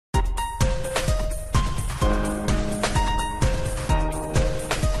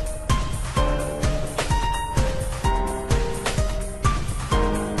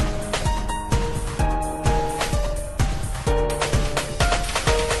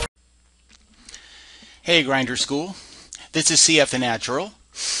Hey Grinder School, this is CFTheNatural,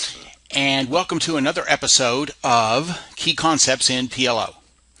 and welcome to another episode of Key Concepts in PLO.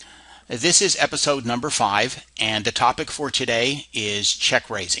 This is episode number 5, and the topic for today is check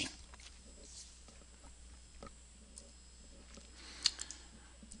raising.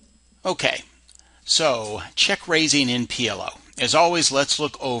 Okay, so check raising in PLO. As always, let's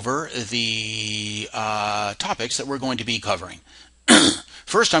look over the topics that we're going to be covering.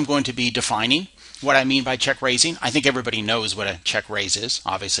 First, I'm going to be defining what I mean by check raising. I think everybody knows what a check raise is,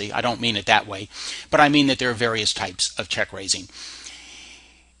 obviously. I don't mean it that way, but I mean that there are various types of check raising.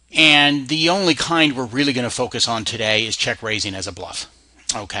 And the only kind we're really going to focus on today is check raising as a bluff.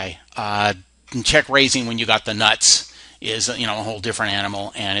 Okay, check raising when you got the nuts is a whole different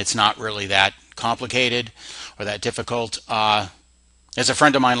animal, and it's not really that complicated or that difficult. As a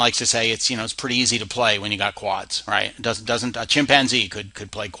friend of mine likes to say, it's pretty easy to play when you got quads, right? Doesn't a chimpanzee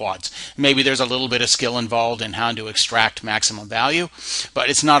could play quads? Maybe there's a little bit of skill involved in how to extract maximum value, but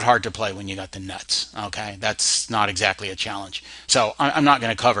it's not hard to play when you got the nuts. Okay, that's not exactly a challenge. So I'm not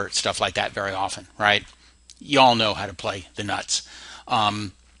going to cover stuff like that very often, right? You all know how to play the nuts.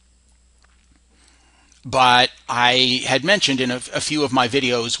 But I had mentioned in a few of my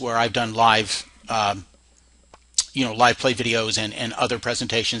videos where I've done live live play videos and other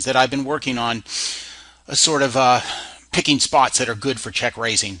presentations that I've been working on a sort of picking spots that are good for check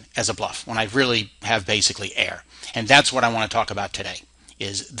raising as a bluff when I really have basically air. And that's what I want to talk about today,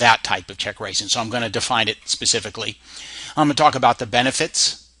 is that type of check raising. So I'm going to define it specifically. I'm going to talk about the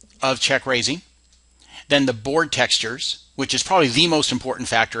benefits of check raising, then the board textures, which is probably the most important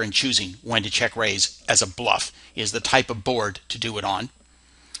factor in choosing when to check raise as a bluff, is the type of board to do it on,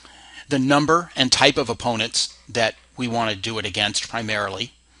 the number and type of opponents that we want to do it against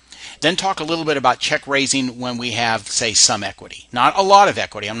primarily. Then talk a little bit about check raising when we have, say, some equity. Not a lot of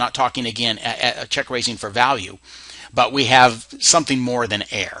equity. I'm not talking, again, a check raising for value, but we have something more than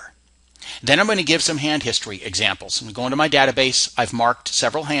air. Then I'm going to give some hand history examples. I'm going to my database. I've marked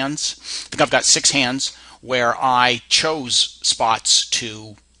several hands. I think I've got 6 hands where I chose spots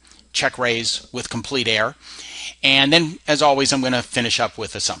to check raise with complete air. And then, as always, I'm going to finish up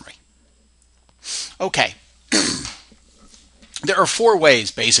with a summary. Okay, there are 4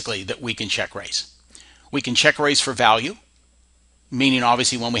 ways basically that we can check raise. We can check raise for value, meaning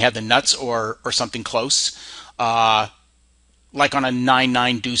obviously when we have the nuts or something close, like on a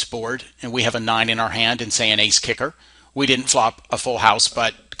 9-9 deuce board and we have a 9 in our hand and say an ace kicker. We didn't flop a full house,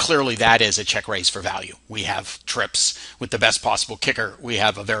 but clearly that is a check raise for value. We have trips with the best possible kicker. We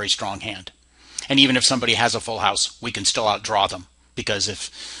have a very strong hand. And even if somebody has a full house, we can still outdraw them, because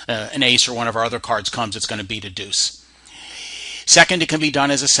if an ace or one of our other cards comes, it's going to beat a deuce. Second, it can be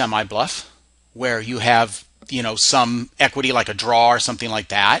done as a semi-bluff, where you have some equity like a draw or something like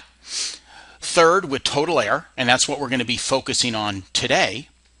that. Third, with total air, and that's what we're going to be focusing on today.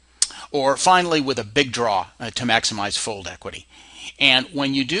 Or finally, with a big draw to maximize fold equity. And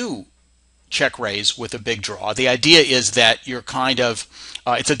when you do check raise with a big draw, the idea is that you're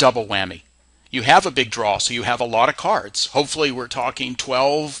it's a double whammy. You have a big draw, so you have a lot of cards. Hopefully we're talking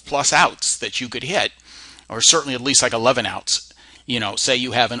 12 plus outs that you could hit, or certainly at least like 11 outs. Say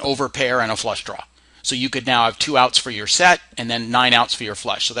you have an overpair and a flush draw. So you could now have 2 outs for your set and then 9 outs for your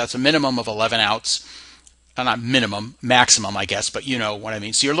flush. So that's a minimum of 11 outs. Not minimum, maximum, I guess, but you know what I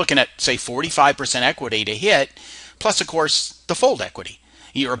mean. So you're looking at, say, 45% equity to hit, plus, of course, the fold equity.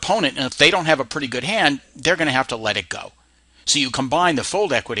 Your opponent, and if they don't have a pretty good hand, they're going to have to let it go. So you combine the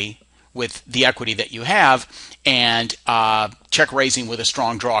fold equity with the equity that you have, and check raising with a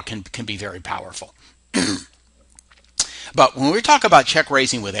strong draw can be very powerful. But when we talk about check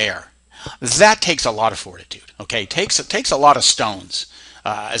raising with air, that takes a lot of fortitude. Okay, takes a lot of stones,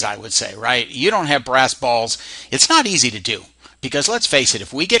 as I would say, right? You don't have brass balls. It's not easy to do, because let's face it,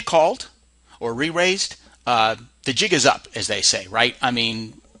 if we get called or re-raised, the jig is up, as they say, right? I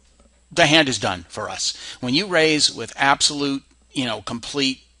mean, the hand is done for us. When you raise with absolute,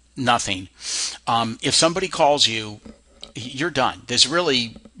 complete nothing, if somebody calls you, you're done. There's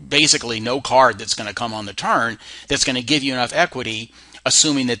really basically no card that's going to come on the turn that's going to give you enough equity,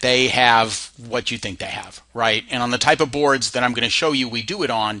 assuming that they have what you think they have, right? And on the type of boards that I'm going to show you we do it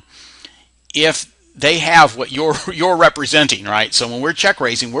on, if they have what you're representing, right? So when we're check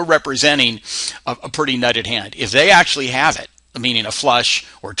raising, we're representing a pretty nutted hand. If they actually have it, meaning a flush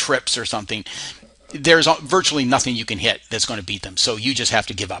or trips or something, there's virtually nothing you can hit that's going to beat them. So you just have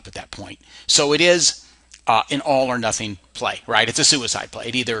to give up at that point. So it is an all or nothing play, right? It's a suicide play.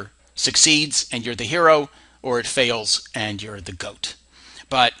 It either succeeds and you're the hero, or it fails and you're the goat.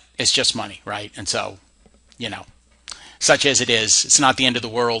 But it's just money, right? And so, such as it is, it's not the end of the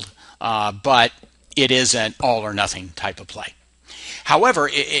world. But it is an all or nothing type of play. However,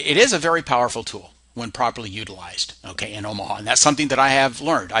 it is a very powerful tool when properly utilized, okay, in Omaha. And that's something that I have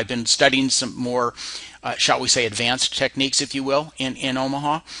learned. I've been studying some more, shall we say, advanced techniques, if you will, in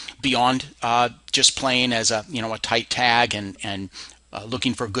Omaha, beyond just playing as a tight tag and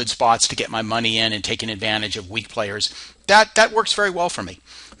looking for good spots to get my money in and taking advantage of weak players. That works very well for me.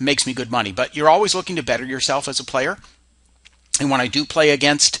 Makes me good money. But you're always looking to better yourself as a player. And when I do play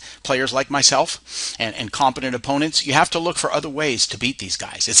against players like myself and competent opponents, you have to look for other ways to beat these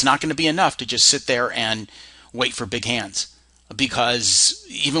guys. It's not going to be enough to just sit there and wait for big hands, because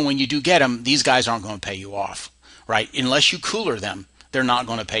even when you do get them, these guys aren't going to pay you off, right? Unless you cooler them, they're not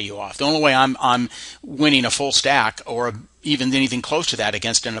going to pay you off. The only way I'm winning a full stack or even anything close to that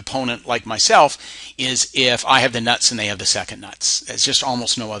against an opponent like myself is if I have the nuts and they have the second nuts. It's just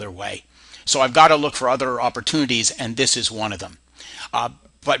almost no other way. So I've got to look for other opportunities, and this is one of them.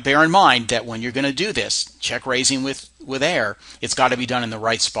 But bear in mind that when you're going to do this, check raising with air, it's got to be done in the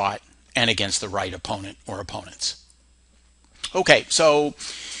right spot and against the right opponent or opponents. Okay, so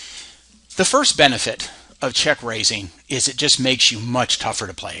the first benefit of check raising is it just makes you much tougher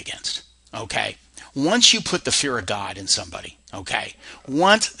to play against. Okay, once you put the fear of God in somebody, okay,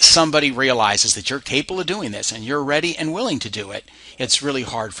 once somebody realizes that you're capable of doing this and you're ready and willing to do it, it's really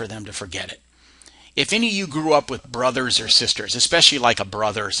hard for them to forget it. If any of you grew up with brothers or sisters, especially like a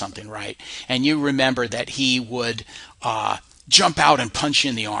brother or something, right, and you remember that he would jump out and punch you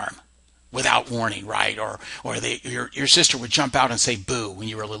in the arm without warning, right, or your sister would jump out and say boo when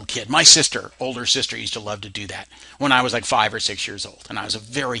you were a little kid. My sister, older sister, used to love to do that when I was like 5 or 6 years old, and I was a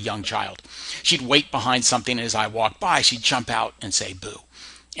very young child. She'd wait behind something, and as I walked by, she'd jump out and say boo.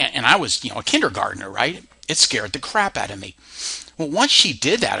 And I was, a kindergartner, right? It scared the crap out of me. Well, once she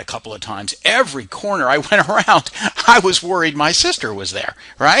did that a couple of times, every corner I went around, I was worried my sister was there,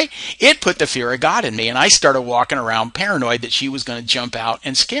 right? It put the fear of God in me, and I started walking around paranoid that she was going to jump out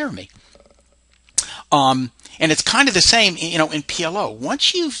and scare me. And it's kind of the same, in PLO.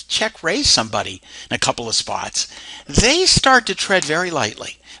 Once you check raise somebody in a couple of spots, they start to tread very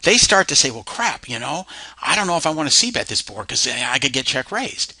lightly. They start to say, well, crap, I don't know if I want to c-bet this board because I could get check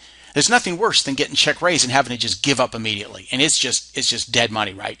raised. There's nothing worse than getting check raised and having to just give up immediately. And it's just dead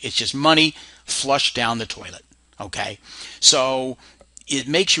money, right? It's just money flushed down the toilet, okay? So it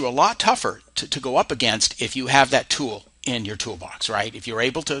makes you a lot tougher to go up against if you have that tool in your toolbox, right? If you're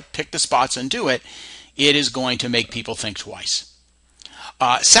able to pick the spots and do it, it is going to make people think twice.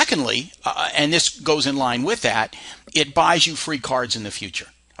 Secondly, and this goes in line with that, it buys you free cards in the future,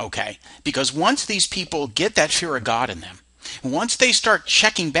 okay? Because once these people get that fear of God in them, once they start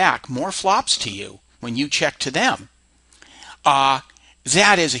checking back more flops to you when you check to them,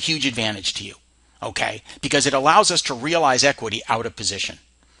 that is a huge advantage to you, okay? Because it allows us to realize equity out of position,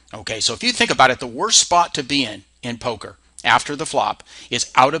 okay? So if you think about it, the worst spot to be in poker after the flop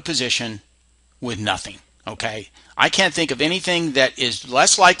is out of position with nothing, okay? I can't think of anything that is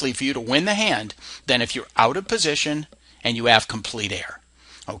less likely for you to win the hand than if you're out of position and you have complete air,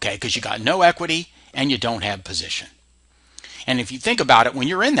 okay? Because you got no equity and you don't have position. And if you think about it, when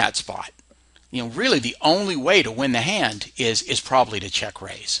you're in that spot, really the only way to win the hand is probably to check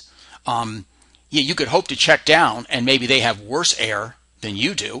raise. You could hope to check down and maybe they have worse air than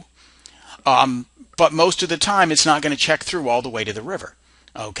you do, but most of the time it's not going to check through all the way to the river,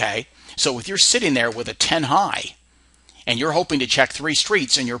 okay? So if you're sitting there with a 10 high and you're hoping to check 3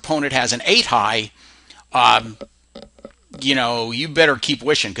 streets and your opponent has an 8 high, you better keep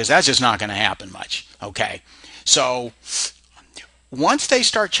wishing, because that's just not going to happen much, okay? So once they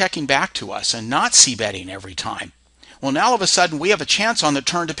start checking back to us and not c-betting every time, well, now all of a sudden we have a chance on the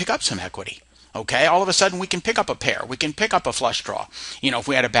turn to pick up some equity. Okay, all of a sudden we can pick up a pair, we can pick up a flush draw. If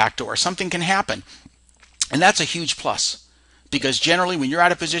we had a backdoor, something can happen. And that's a huge plus, because generally when you're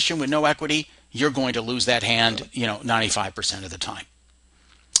out of position with no equity, you're going to lose that hand, 95% of the time.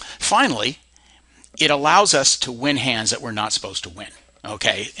 Finally, it allows us to win hands that we're not supposed to win.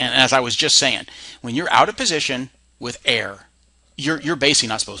 Okay, and as I was just saying, when you're out of position with air, you're basically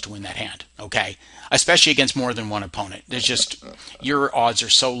not supposed to win that hand, okay? Especially against more than one opponent. Your odds are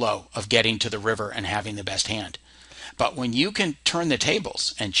so low of getting to the river and having the best hand. But when you can turn the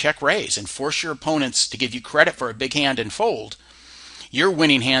tables and check raise and force your opponents to give you credit for a big hand and fold, you're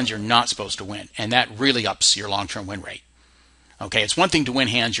winning hands you're not supposed to win, and that really ups your long-term win rate. Okay, it's one thing to win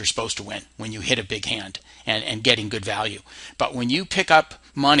hands you're supposed to win when you hit a big hand and getting good value. But when you pick up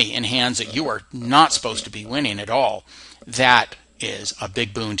money in hands that you are not supposed to be winning at all, that is a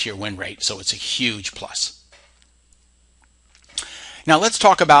big boon to your win rate. So it's a huge plus. Now let's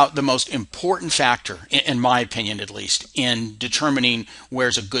talk about the most important factor, in my opinion at least, in determining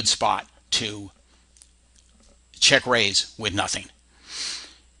where's a good spot to check raise with nothing.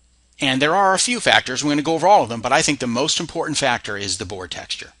 And there are a few factors. We're going to go over all of them, but I think the most important factor is the board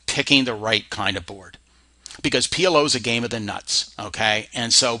texture, picking the right kind of board. Because PLO is a game of the nuts, okay?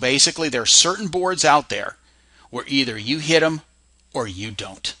 And so basically there are certain boards out there where either you hit them or you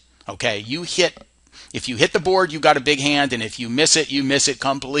don't, okay? If you hit the board, you got a big hand, and if you miss it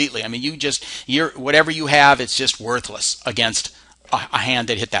completely. I mean, whatever you have, it's just worthless against a hand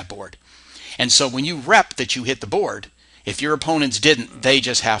that hit that board. And so when you rep that you hit the board, if your opponents didn't, they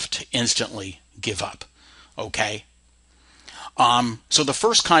just have to instantly give up, okay? So the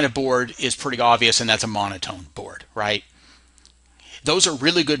first kind of board is pretty obvious, and that's a monotone board, right? Those are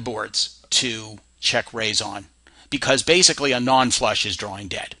really good boards to check raise on because basically a non-flush is drawing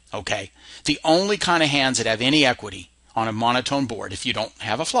dead, okay? The only kind of hands that have any equity on a monotone board, if you don't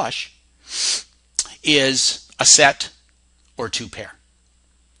have a flush, is a set or two pair.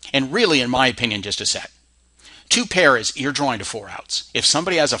 And really, in my opinion, just a set. Two pair is you're drawing to 4 outs. If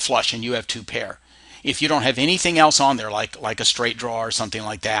somebody has a flush and you have two pair, if you don't have anything else on there like a straight draw or something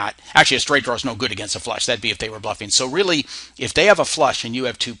like that, actually a straight draw is no good against a flush. That'd be if they were bluffing. So really, if they have a flush and you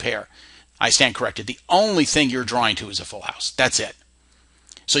have two pair, I stand corrected. The only thing you're drawing to is a full house. That's it.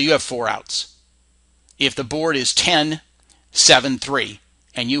 So you have 4 outs. If the board is 10, 7, 3,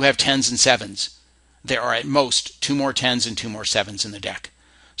 and you have 10s and 7s, there are at most 2 more 10s and 2 more 7s in the deck.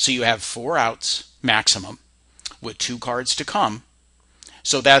 So you have 4 outs maximum with 2 cards to come.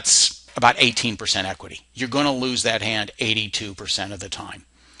 So that's about 18% equity. You're going to lose that hand 82% of the time.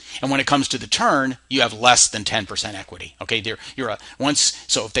 And when it comes to the turn, you have less than 10% equity. Okay,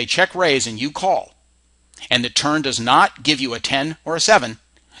 so if they check raise and you call, and the turn does not give you a 10 or a 7,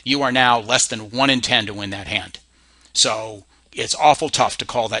 you are now less than 1 in 10 to win that hand. So it's awful tough to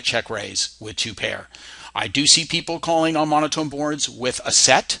call that check raise with two pair. I do see people calling on monotone boards with a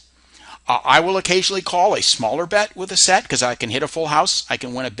set. I will occasionally call a smaller bet with a set because I can hit a full house. I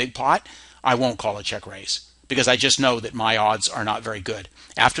can win a big pot. I won't call a check raise because I just know that my odds are not very good.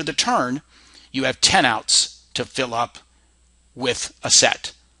 After the turn, you have 10 outs to fill up with a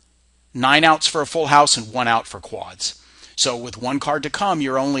set. 9 outs for a full house and 1 out for quads. So with 1 card to come,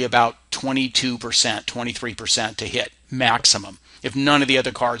 you're only about 22%, 23% to hit maximum if none of the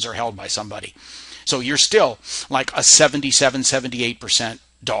other cards are held by somebody. So you're still like a 77, 78%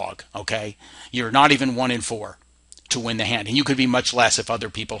 dog, okay? You're not even 1 in 4 to win the hand. And you could be much less if other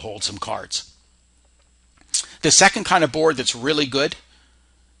people hold some cards. The second kind of board that's really good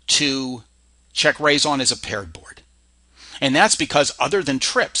to check raise on is a paired board. And that's because other than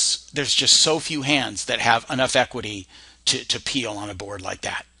trips, there's just so few hands that have enough equity to peel on a board like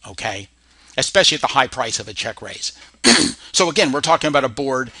that, okay? Especially at the high price of a check raise. So again, we're talking about a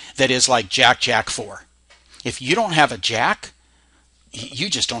board that is like Jack, Jack 4. If you don't have a Jack, you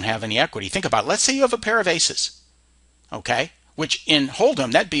just don't have any equity. Think about it. Let's say you have a pair of aces, okay? Which in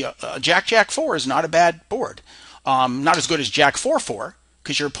Hold'em, that'd be a Jack, Jack 4 is not a bad board. Not as good as Jack 4, 4,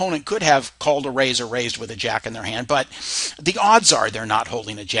 because your opponent could have called a raise or raised with a Jack in their hand, but the odds are they're not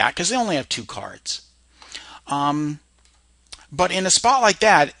holding a Jack because they only have 2 cards. But in a spot like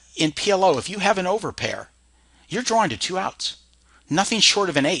that, in PLO, if you have an overpair, you're drawing to 2 outs. Nothing short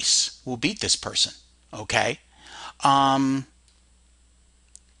of an ace will beat this person, okay?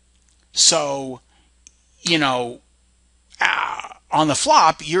 So, you know, on the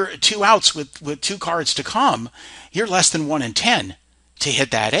flop, you're 2 outs with 2 cards to come. You're less than 1 in 10 to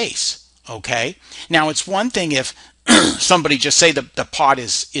hit that ace, okay? Now, it's one thing if somebody just say the pot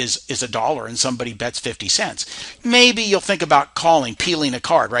is $1 and somebody bets 50 cents. Maybe you'll think about calling, peeling a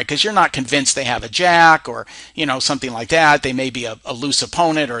card, right? Because you're not convinced they have a Jack or, you know, something like that. They may be a loose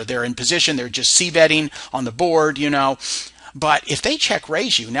opponent or they're in position. They're just c-betting on the board, you know. But if they check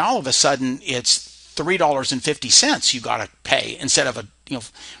raise you, now all of a sudden it's $3.50 you got to pay instead of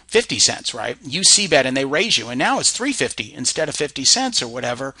 50 cents, right? You c-bet and they raise you, and now it's $3.50 instead of 50 cents or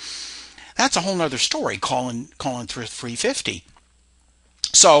whatever. That's a whole nother story, calling through $3.50.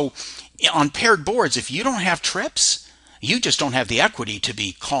 So on paired boards, if you don't have trips, you just don't have the equity to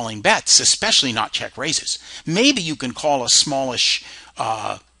be calling bets, especially not check raises. Maybe you can call a smallish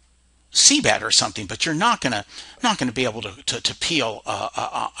c-bet or something, but you're not gonna be able to peel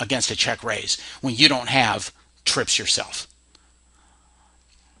against a check raise when you don't have trips yourself.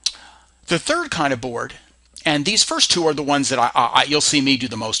 The third kind of board, and these first 2 are the ones that you'll see me do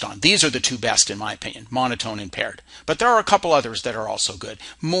the most on. These are the 2 best in my opinion, monotone and paired. But there are a couple others that are also good,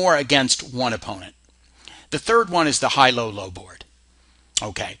 more against one opponent. The third one is the high-low-low board.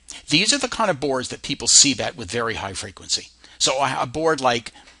 Okay, these are the kind of boards that people c-bet with very high frequency. So a board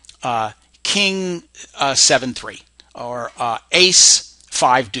like King 7-3 or Ace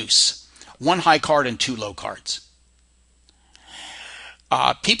 5 deuce, 1 high card and 2 low cards.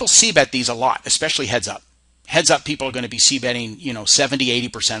 People c-bet these a lot, especially heads up. Heads up, people are going to be c-betting,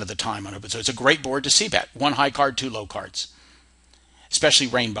 70-80% of the time on it. So it's a great board to c-bet. One high card, two low cards, especially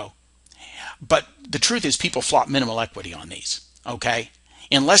rainbow. But the truth is people flop minimal equity on these, okay?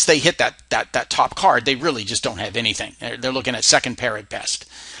 Unless they hit that top card, they really just don't have anything. They're looking at second pair at best.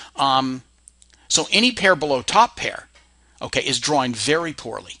 So any pair below top pair, okay, is drawing very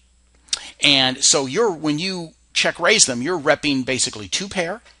poorly. And so when you check raise them, you're repping basically two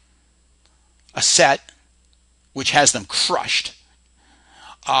pair, a set, which has them crushed,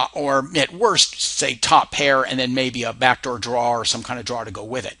 or at worst, say top pair and then maybe a backdoor draw or some kind of draw to go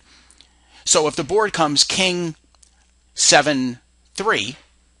with it. So if the board comes king 7-3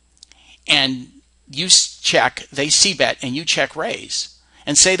 and you check, they c-bet and you check raise,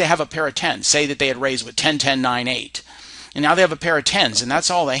 and say they have a pair of tens, say that they had raised with 10-10-9-8, and now they have a pair of tens and that's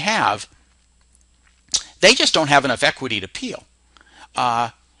all they have, they just don't have enough equity to peel.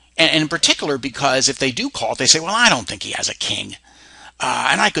 And in particular, because if they do call it, they say, well, I don't think he has a king.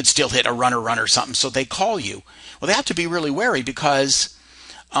 And I could still hit a runner or something, so they call you. Well, they have to be really wary because,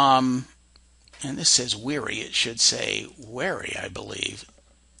 and this says weary, it should say wary, I believe.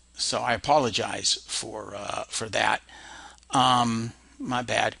 So I apologize for that. My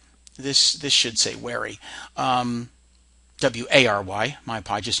bad. This should say wary. W-A-R-Y.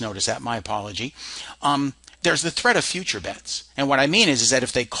 I just noticed that. My apology. There's the threat of future bets. And what I mean is that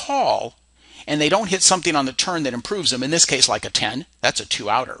if they call and they don't hit something on the turn that improves them, in this case like a 10, that's a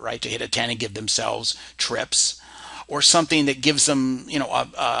two-outer, right? To hit a 10 and give themselves trips, or something that gives them,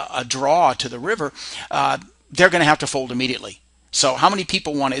 a draw to the river, they're going to have to fold immediately. So how many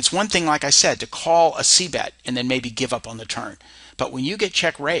people want it? It's one thing, like I said, to call a c-bet and then maybe give up on the turn. But when you get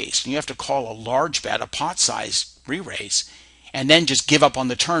check raised and you have to call a large bet, a pot size re-raise, and then just give up on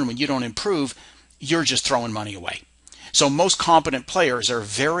the turn when you don't improve, you're just throwing money away. So most competent players are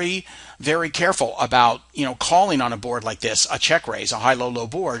very, very careful about, calling on a board like this, a check raise, a high, low, low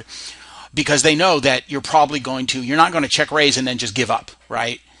board, because they know that you're not going to check raise and then just give up,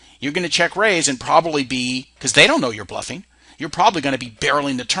 right? You're going to check raise and probably because they don't know you're bluffing, you're probably going to be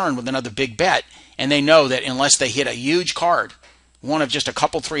barreling the turn with another big bet, and they know that unless they hit a huge card, one of just a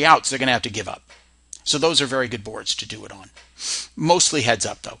couple 3 outs, they're going to have to give up. So those are very good boards to do it on. Mostly heads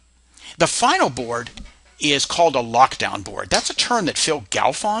up, though. The final board is called a lockdown board. That's a term that Phil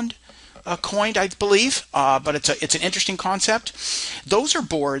Galfond coined, I believe, but it's an interesting concept. Those are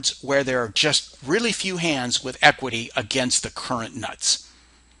boards where there are just really few hands with equity against the current nuts.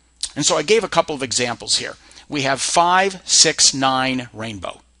 And so I gave a couple of examples here. We have 5, 6, 9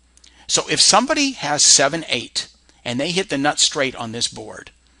 rainbow. So if somebody has 7, 8 and they hit the nut straight on this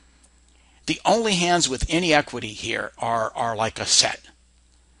board, the only hands with any equity here are like a set.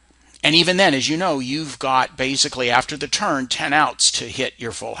 And even then, as you know, you've got basically after the turn 10 outs to hit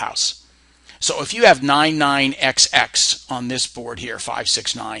your full house. So if you have 9, 9, XX on this board here, 5,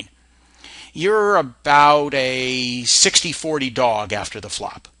 6, 9, you're about a 60-40 dog after the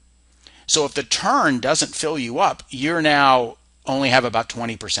flop. So if the turn doesn't fill you up, you're now only have about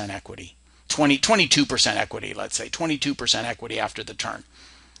 20% equity. 22% equity, let's say, 22% equity after the turn.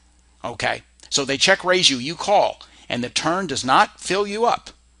 Okay, so they check raise you, you call, and the turn does not fill you up.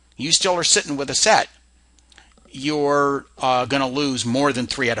 You still are sitting with a set. You're going to lose more than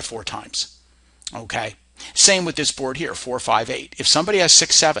 3 out of 4 times. Okay, same with this board here, 4, 5, 8. If somebody has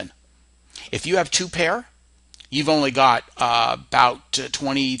 6, 7, if you have 2 pair, you've only got about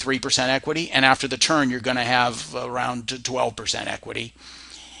 23% equity, and after the turn you're going to have around 12% equity.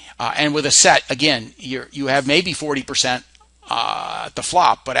 And with a set, again, you have maybe 40% at the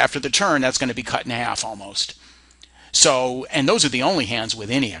flop, but after the turn that's going to be cut in half almost. So, and those are the only hands with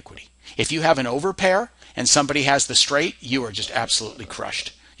any equity. If you have an overpair and somebody has the straight, you are just absolutely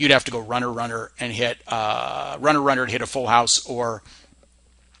crushed. You'd have to go runner and hit runner to hit a full house or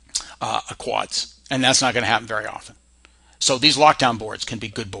a quads, and that's not going to happen very often. So these lockdown boards can be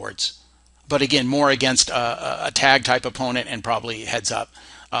good boards, but again, more against a tag type opponent and probably heads up.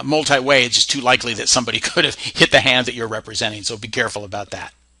 Multi-way, it's just too likely that somebody could have hit the hand that you're representing, so be careful about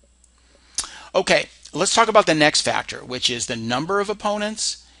that. Okay, let's talk about the next factor, which is the number of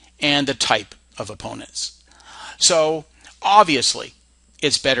opponents and the type of opponents. So obviously,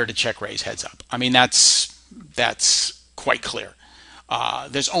 it's better to check raise heads up. I mean, that's quite clear.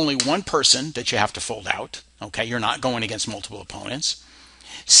 There's only one person that you have to fold out. Okay, you're not going against multiple opponents.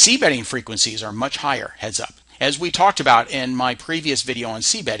 C-betting frequencies are much higher heads up. As we talked about in my previous video on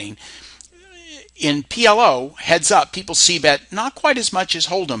c-betting, in PLO, heads up, people c-bet not quite as much as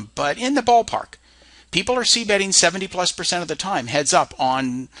Hold'em, but in the ballpark. People are c-betting 70+% of the time, heads up,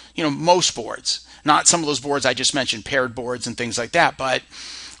 on most boards. Not some of those boards I just mentioned, paired boards and things like that, but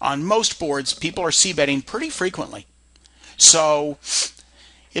on most boards, people are c-betting pretty frequently. So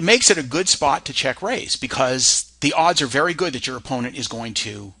it makes it a good spot to check raise because the odds are very good that your opponent is going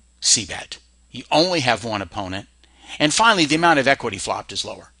to c-bet. You only have one opponent. And finally, the amount of equity flopped is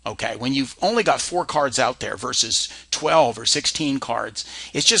lower. Okay, when you've only got 4 cards out there versus 12 or 16 cards,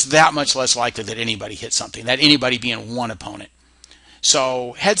 it's just that much less likely that anybody hits something, that anybody being one opponent.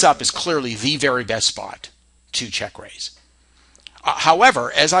 So heads up is clearly the very best spot to check raise.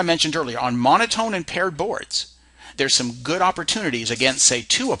 However, as I mentioned earlier, on monotone and paired boards, there's some good opportunities against, say,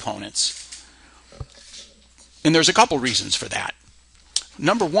 2 opponents. And there's a couple reasons for that.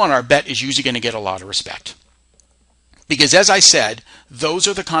 Number one, our bet is usually going to get a lot of respect. Because as I said, those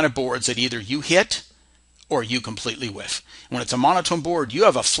are the kind of boards that either you hit or you completely whiff. When it's a monotone board, you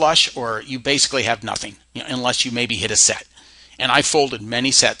have a flush or you basically have nothing, unless you maybe hit a set. And I folded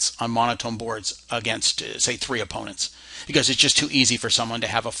many sets on monotone boards against, say, 3 opponents because it's just too easy for someone to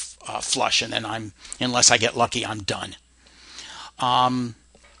have a flush, and then unless I get lucky, I'm done.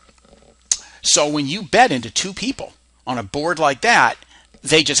 So when you bet into 2 people on a board like that,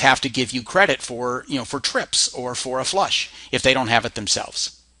 they just have to give you credit for trips or for a flush if they don't have it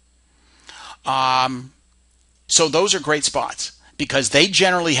themselves. So those are great spots because they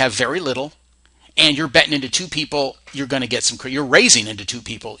generally have very little, and you're betting into 2 people, you're going to get some credit. You're raising into 2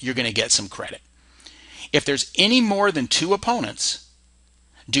 people, you're going to get some credit. If there's any more than 2 opponents,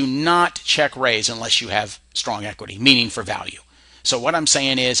 do not check raise unless you have strong equity, meaning for value. So what I'm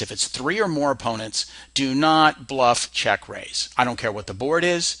saying is if it's 3 or more opponents, do not bluff check raise. I don't care what the board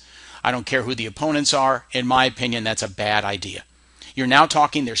is. I don't care who the opponents are. In my opinion, that's a bad idea. You're now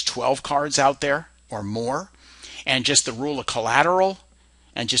talking there's 12 cards out there or more, and just the rule of collateral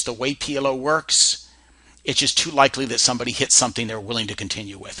and just the way PLO works, it's just too likely that somebody hits something they're willing to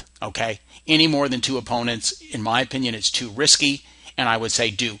continue with. Okay? Any more than 2 opponents, in my opinion, it's too risky, and I would say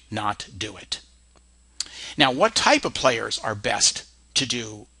do not do it. Now, what type of players are best to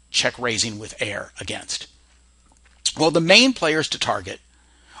do check raising with air against? Well, the main players to target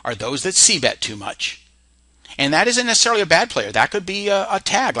are those that c-bet too much. And that isn't necessarily a bad player. That could be a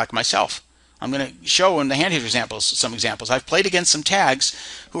tag like myself. I'm going to show in the hand examples some examples. I've played against some tags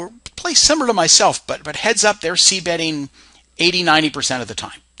who play similar to myself, but heads up, they're c-betting 80-90% of the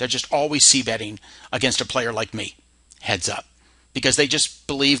time. They're just always c-betting against a player like me. Heads up. Because they just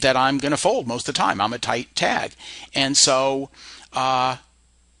believe that I'm going to fold most of the time. I'm a tight tag. And so the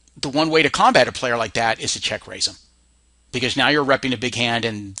one way to combat a player like that is to check raise them. Because now you're repping a big hand,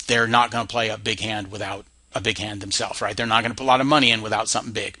 and they're not going to play a big hand without a big hand themselves, right? They're not going to put a lot of money in without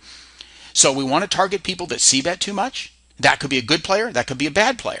something big. So we want to target people that c-bet too much. That could be a good player. That could be a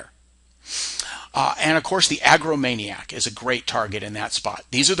bad player. And of course, the agromaniac is a great target in that spot.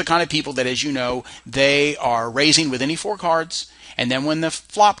 These are the kind of people that, as you know, they are raising with any 4 cards. And then when the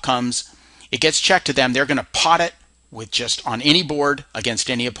flop comes, it gets checked to them. They're going to pot it with just on any board against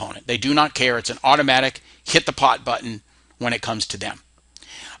any opponent. They do not care. It's an automatic hit the pot button when it comes to them.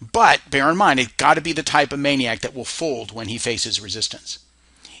 But bear in mind, it's got to be the type of maniac that will fold when he faces resistance.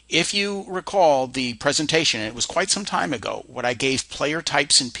 If you recall the presentation, and it was quite some time ago, what I gave player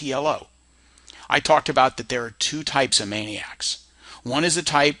types in PLO, I talked about that there are 2 types of maniacs. One is the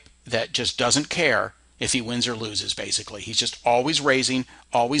type that just doesn't care if he wins or loses, basically. He's just always raising,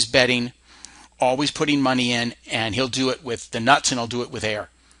 always betting, always putting money in, and he'll do it with the nuts and he'll do it with air.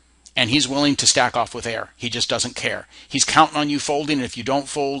 And he's willing to stack off with air. He just doesn't care. He's counting on you folding, and if you don't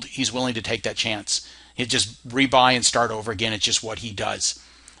fold, he's willing to take that chance. He'll just rebuy and start over again. It's just what he does.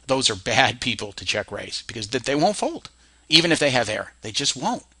 Those are bad people to check raise because they won't fold, even if they have air. They just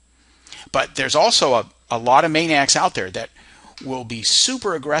won't. But there's also a lot of maniacs out there that will be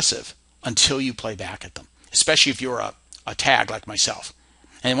super aggressive until you play back at them, especially if you're a tag like myself.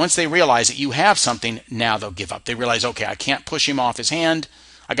 And once they realize that you have something, now they'll give up. They realize, okay, I can't push him off his hand.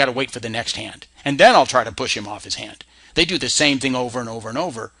 I got to wait for the next hand. And then I'll try to push him off his hand. They do the same thing over and over and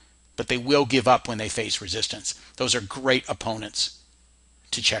over, but they will give up when they face resistance. Those are great opponents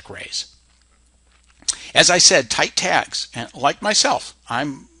to check raise. As I said, tight tags, and like myself,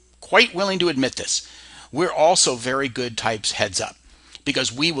 I'm quite willing to admit this. We're also very good types heads up,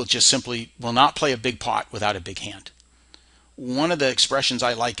 because we will just simply will not play a big pot without a big hand. One of the expressions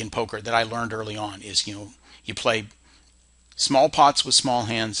I like in poker that I learned early on is, you play small pots with small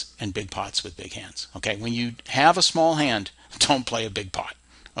hands and big pots with big hands. Okay, when you have a small hand, don't play a big pot.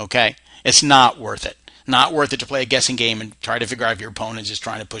 Okay, it's not worth it. Not worth it to play a guessing game and try to figure out if your opponent is just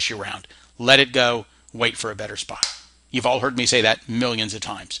trying to push you around. Let it go. Wait for a better spot. You've all heard me say that millions of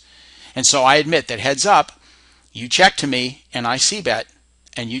times. And so I admit that heads up, you check to me and I c-bet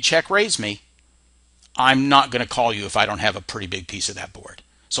and you check raise me, I'm not going to call you if I don't have a pretty big piece of that board.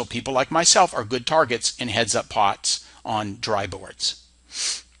 So people like myself are good targets in heads up pots on dry boards.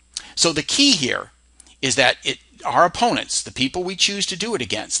 So the key here is that our opponents, the people we choose to do it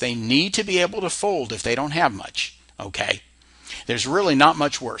against, they need to be able to fold if they don't have much. Okay? There's really not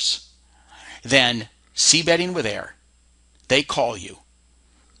much worse than c-betting with air. They call you.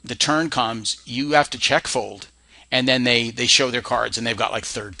 The turn comes, you have to check fold, and then they show their cards and they've got like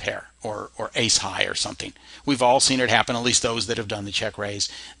third pair or ace high or something. We've all seen it happen, at least those that have done the check raise.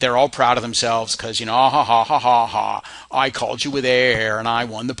 They're all proud of themselves because, you know, ha ha ha ha ha, I called you with air and I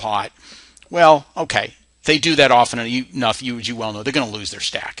won the pot. Well, okay, they do that often enough, as you well know, they're going to lose their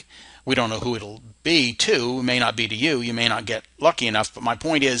stack. We don't know who it'll be to. It may not be to you. You may not get lucky enough. But my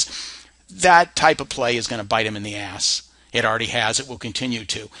point is that type of play is going to bite him in the ass. It already has. It will continue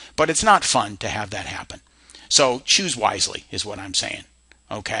to. But it's not fun to have that happen. So choose wisely is what I'm saying.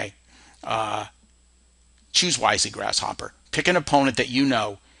 Okay? Choose wisely, Grasshopper. Pick an opponent that you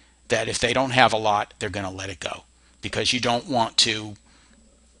know that if they don't have a lot, they're going to let it go. Because you don't want to,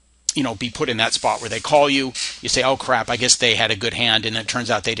 you know, be put in that spot where they call you. You say, oh, crap, I guess they had a good hand. And it turns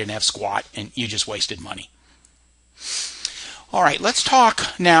out they didn't have squat. And you just wasted money. All right, let's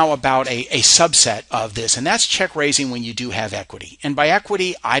talk now about a subset of this, and that's check raising when you do have equity. And by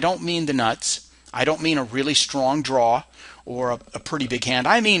equity, I don't mean the nuts. I don't mean a really strong draw or a pretty big hand.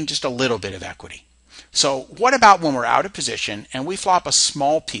 I mean just a little bit of equity. So what about when we're out of position and we flop a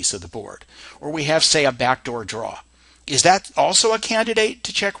small piece of the board, or we have, say, a backdoor draw? Is that also a candidate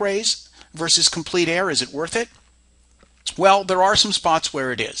to check raise versus complete air? Is it worth it? Well, there are some spots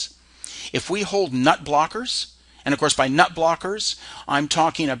where it is. If we hold nut blockers, and of course, by nut blockers, I'm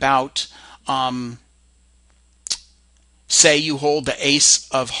talking about, say you hold the ace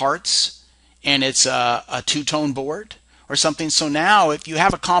of hearts and it's a two-tone board or something. So now if you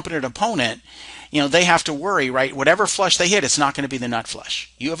have a competent opponent, you know, they have to worry, right? Whatever flush they hit, it's not going to be the nut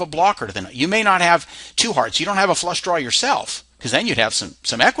flush. You have a blocker to the nut. You may not have two hearts. You don't have a flush draw yourself, because then you'd have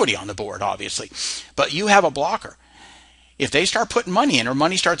some equity on the board, obviously. But you have a blocker. If they start putting money in or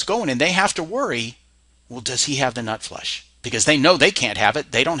money starts going and they have to worry, well, does he have the nut flush? Because they know they can't have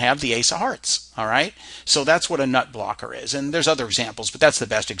it. They don't have the ace of hearts. All right. So that's what a nut blocker is. And there's other examples, but that's the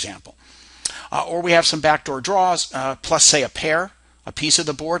best example. Or we have some backdoor draws, plus, say, a pair, a piece of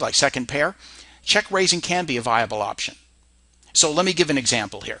the board, like second pair. Check raising can be a viable option. So let me give an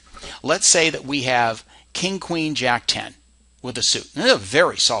example here. Let's say that we have king, queen, jack, 10 with a suit. This is a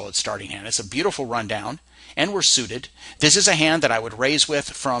very solid starting hand. It's a beautiful rundown, and we're suited. This is a hand that I would raise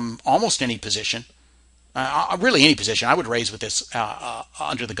with from almost any position. Really any position. I would raise with this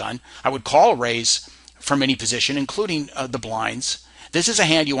under the gun. I would call a raise from any position, including the blinds. This is a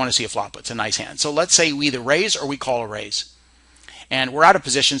hand you want to see a flop. It's a nice hand. So let's say we either raise or we call a raise. And we're out of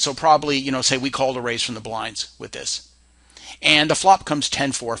position, so probably, you know, say we called a raise from the blinds with this. And the flop comes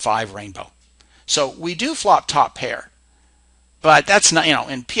 10-4-5 rainbow. So we do flop top pair. But that's not, you know,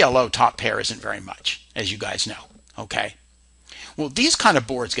 in PLO, top pair isn't very much, as you guys know. Okay? Well, these kind of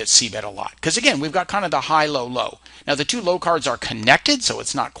boards get c-bet a lot because, again, we've got kind of the high, low, low. Now, the two low cards are connected, so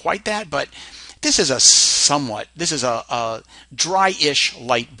it's not quite that, but this is a dry-ish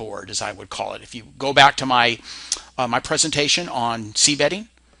light board, as I would call it. If you go back to my presentation on c-betting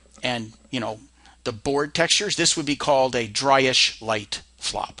and, you know, the board textures, this would be called a dry-ish light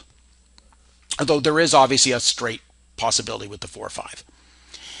flop. Although there is obviously a straight possibility with the 4-5.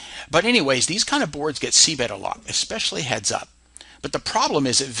 But anyways, these kind of boards get c-bet a lot, especially heads up. But the problem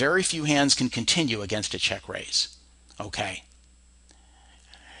is that very few hands can continue against a check raise. Okay.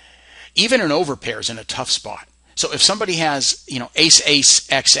 Even an overpair is in a tough spot. So if somebody has, you know, ace, ace,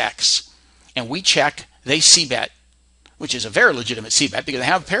 XX, and we check, they c-bet, which is a very legitimate c-bet because they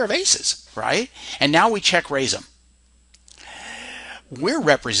have a pair of aces, right? And now we check raise them. We're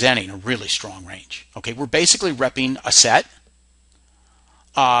representing a really strong range. Okay, we're basically repping a set,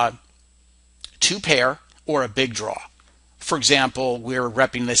 two pair, or a big draw. For example, we're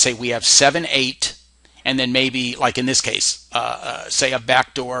repping, let's say we have 7-8, and then maybe, like in this case, say a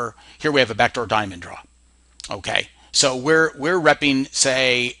backdoor. Here we have a backdoor diamond draw. Okay, so we're repping,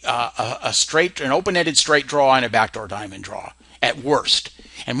 say, an open-ended straight draw and a backdoor diamond draw at worst,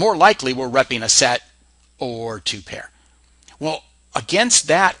 and more likely we're repping a set or two pair. Well, against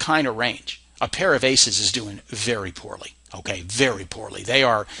that kind of range, a pair of aces is doing very poorly. Okay, very poorly.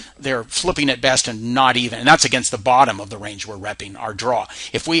 They're flipping at best and not even, and that's against the bottom of the range we're repping, our draw.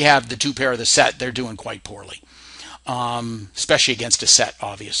 If we have the two pair of the set, they're doing quite poorly, especially against a set,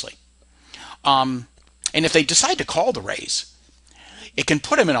 obviously. And if they decide to call the raise, it can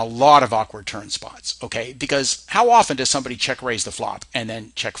put him in a lot of awkward turn spots, okay? Because how often does somebody check raise the flop and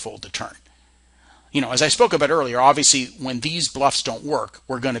then check fold the turn? As I spoke about earlier, obviously when these bluffs don't work,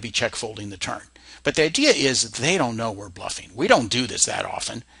 we're going to be check folding the turn. But the idea is they don't know we're bluffing. We don't do this that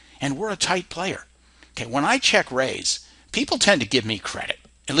often, and we're a tight player. Okay, when I check raise, people tend to give me credit,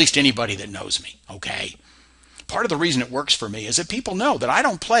 at least anybody that knows me, okay? Part of the reason it works for me is that people know that I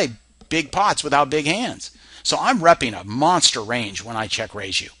don't play big pots without big hands. So I'm repping a monster range when I check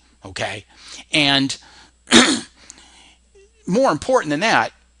raise you, okay? And more important than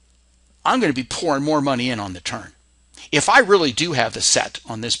that, I'm going to be pouring more money in on the turn. If I really do have the set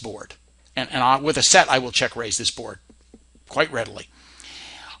on this board, and with a set I will check raise this board quite readily.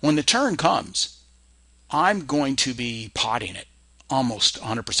 When the turn comes, I'm going to be potting it almost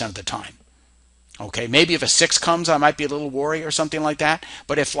 100% of the time. Okay, maybe if a 6 comes, I might be a little worried or something like that.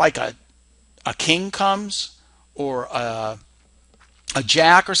 But if like a king comes or a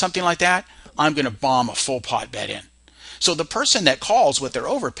jack or something like that, I'm going to bomb a full pot bet in. So the person that calls with their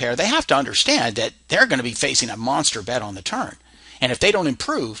overpair, they have to understand that they're going to be facing a monster bet on the turn. And if they don't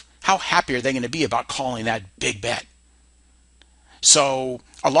improve, how happy are they going to be about calling that big bet? So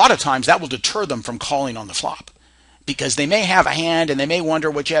a lot of times that will deter them from calling on the flop, because they may have a hand and they may wonder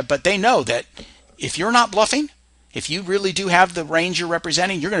what you have, but they know that if you're not bluffing, if you really do have the range you're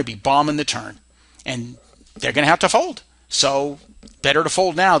representing, you're going to be bombing the turn, and they're going to have to fold. So better to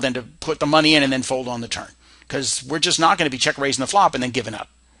fold now than to put the money in and then fold on the turn, because we're just not going to be check raising the flop and then giving up.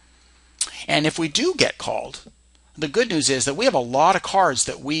 And if we do get called, the good news is that we have a lot of cards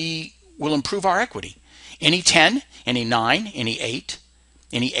that we will improve our equity. Any 10, any 9, any 8,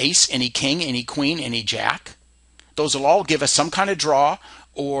 any ace, any king, any queen, any jack. Those will all give us some kind of draw,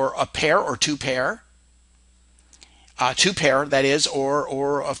 or a pair or two pair. Two pair, that is,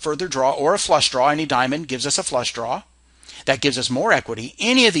 or a further draw, or a flush draw. Any diamond gives us a flush draw. That gives us more equity.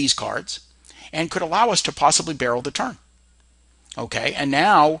 Any of these cards, and could allow us to possibly barrel the turn. Okay, and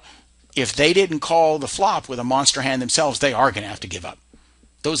now if they didn't call the flop with a monster hand themselves, they are going to have to give up.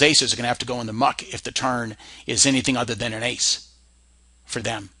 Those aces are going to have to go in the muck if the turn is anything other than an ace for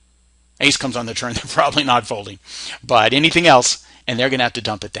them. Ace comes on the turn, they're probably not folding. But anything else, and they're going to have to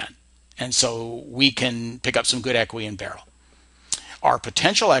dump it then. And so we can pick up some good equity and barrel. Our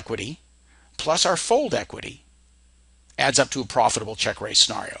potential equity plus our fold equity adds up to a profitable check raise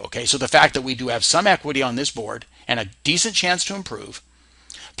scenario. Okay, so the fact that we do have some equity on this board and a decent chance to improve,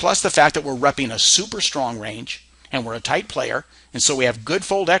 plus the fact that we're repping a super strong range and we're a tight player, and so we have good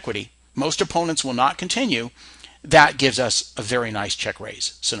fold equity, most opponents will not continue, that gives us a very nice check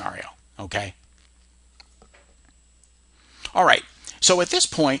raise scenario. Okay. All right, so at this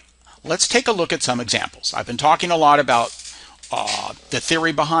point, let's take a look at some examples. I've been talking a lot about the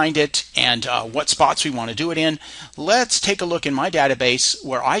theory behind it and what spots we want to do it in. Let's take a look in my database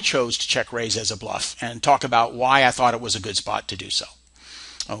where I chose to check raise as a bluff and talk about why I thought it was a good spot to do so.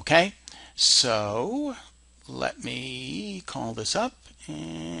 Okay, so let me call this up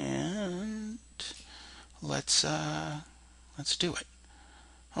and let's do it.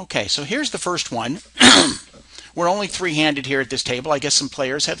 Okay, so here's the first one. We're only three-handed here at this table. I guess some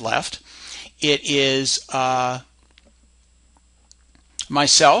players had left. It is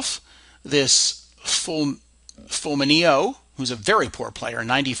myself, this Fulmineo, who's a very poor player,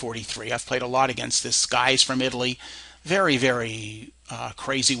 90-43. I've played a lot against this guy. He's from Italy. Very, very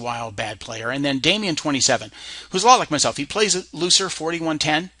crazy, wild, bad player. And then Damien, 27, who's a lot like myself. He plays looser,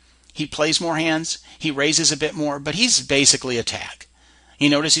 41-10. He plays more hands. He raises a bit more, but he's basically a tag. You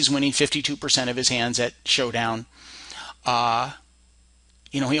notice he's winning 52% of his hands at Showdown.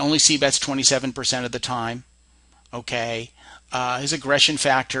 He only c-bets 27% of the time. Okay. His aggression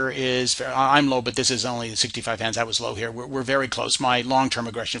factor is, I'm low, but this is only 65 hands. I was low here. We're very close. My long-term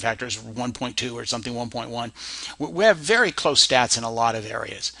aggression factor is 1.2 or something, 1.1. We have very close stats in a lot of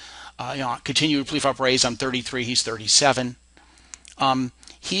areas. Continued pre-flop raise, I'm 33. He's 37.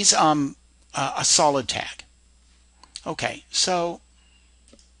 He's a solid tag. Okay, so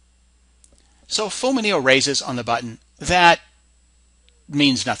Fulmineo raises on the button. That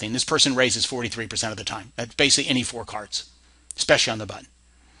means nothing. This person raises 43% of the time. That's basically any 4 cards, especially on the button.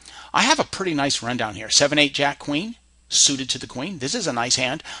 I have a pretty nice rundown here. 7-8 Jack Queen, suited to the Queen. This is a nice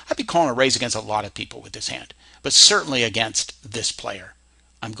hand. I'd be calling a raise against a lot of people with this hand, but certainly against this player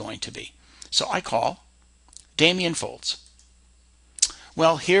I'm going to be. So I call. Damien folds.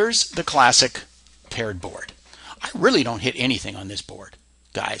 Well, here's the classic paired board. I really don't hit anything on this board,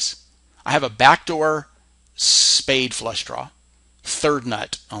 guys. I have a backdoor spade flush draw, third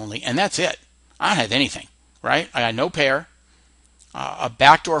nut only, and that's it. I don't have anything, right? I got no pair, a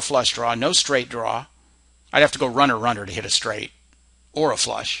backdoor flush draw, no straight draw. I'd have to go runner to hit a straight. or a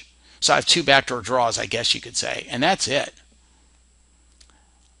flush. So I have two backdoor draws, I guess you could say, and that's it.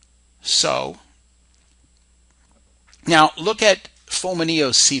 So now look at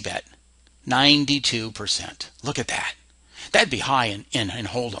Fulminio's C-bet, 92%. Look at that. That'd be high in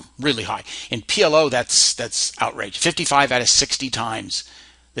Hold'em, really high. In PLO, that's outrage. 55 out of 60 times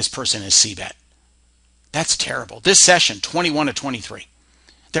this person is C-bet. That's terrible. This session, 21 to 23.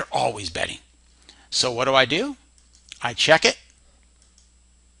 They're always betting. So what do? I check it.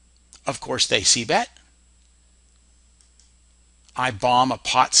 Of course, they C-bet. I bomb a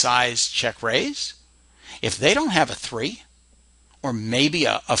pot-sized check raise. If they don't have a 3, or maybe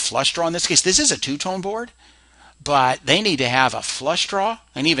a flush draw in this case, this is a two-tone board, but they need to have a flush draw,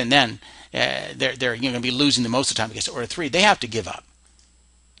 and even then, they're going to be losing the most of the time against it, or a 3. They have to give up,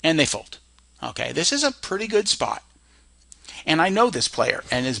 and they fold. Okay, this is a pretty good spot. And I know this player,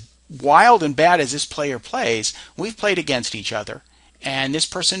 and as wild and bad as this player plays, we've played against each other, and this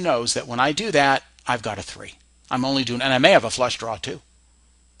person knows that when I do that, I've got a 3. I'm only doing, and I may have a flush draw too.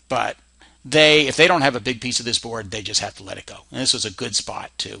 But if they don't have a big piece of this board, they just have to let it go. And this was a good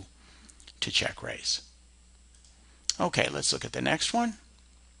spot to check raise. Okay, let's look at the next one.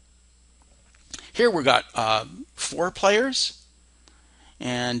 Here we got 4 players,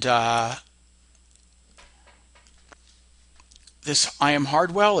 and this I Am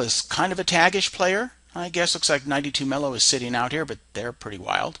Hardwell is kind of a taggish player. I guess looks like 92 Mellow is sitting out here, but they're pretty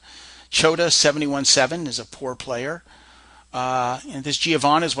wild. Chota 717 is a poor player. And this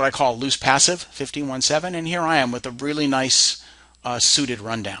Giovanna is what I call loose passive, 15-1-7. And here I am with a really nice suited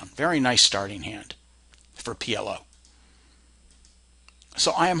rundown. Very nice starting hand for PLO.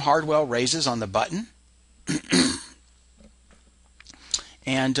 So I Am Hardwell raises on the button.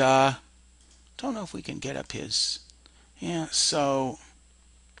 And don't know if we can get up his... Yeah, so...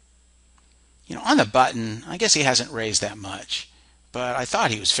 on the button, I guess he hasn't raised that much. But I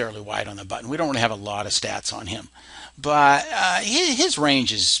thought he was fairly wide on the button. We don't really have a lot of stats on him. But his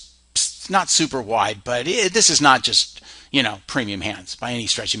range is not super wide, but this is not just, premium hands by any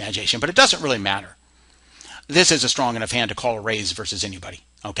stretch of imagination. But it doesn't really matter. This is a strong enough hand to call a raise versus anybody.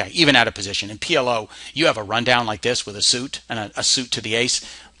 Okay, even out of position. In PLO, you have a rundown like this with a suit and a suit to the ace.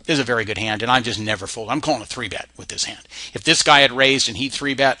 This is a very good hand, and I'm just never fold. I'm calling a 3-bet with this hand. If this guy had raised and he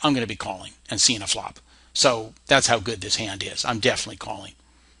 3-bet, I'm going to be calling and seeing a flop. So that's how good this hand is. I'm definitely calling.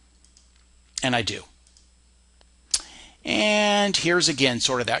 And I do. And here's again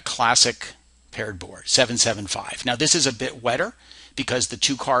sort of that classic paired board, 7-7-5. Now this is a bit wetter because the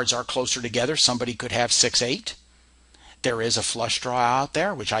two cards are closer together. Somebody could have 6-8. There is a flush draw out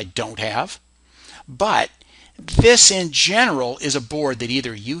there, which I don't have. But this in general is a board that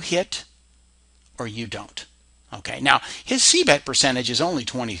either you hit or you don't. Okay, now his C-bet percentage is only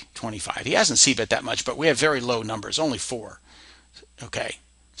 20-25. He hasn't C-bet that much, but we have very low numbers, only 4. Okay,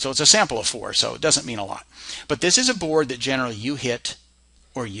 so it's a sample of 4, so it doesn't mean a lot. But this is a board that generally you hit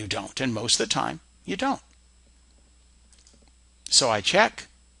or you don't, and most of the time you don't. So I check,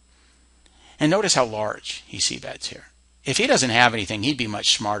 and notice how large he C-bets here. If he doesn't have anything, he'd be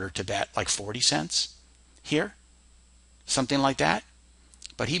much smarter to bet like 40 cents here, something like that.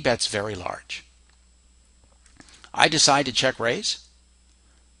 But he bets very large. I decide to check raise.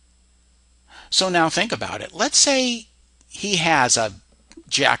 So now think about it. Let's say he has a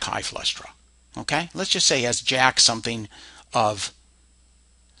jack high flush draw. Okay? Let's just say he has jack something of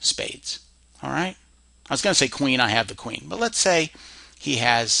spades. All right? I was going to say queen, I have the queen. But let's say he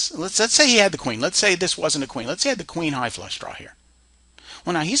has, let's say he had the queen. Let's say this wasn't a queen. Let's say he had the queen high flush draw here.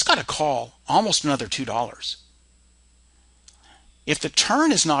 Well, now he's got to call almost another $2. If the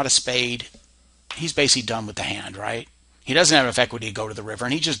turn is not a spade, he's basically done with the hand, right? He doesn't have enough equity to go to the river,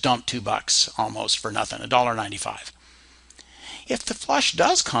 and he just dumped $2 almost for nothing, $1.95. If the flush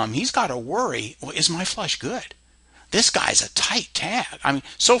does come, he's got to worry, well, is my flush good? This guy's a tight tag. I mean,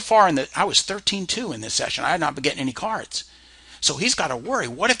 so far I was 13-2 in this session. I had not been getting any cards. So he's got to worry,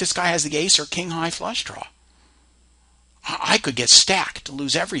 what if this guy has the ace or king high flush draw? I could get stacked to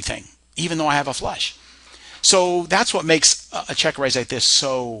lose everything, even though I have a flush. So that's what makes a check raise like this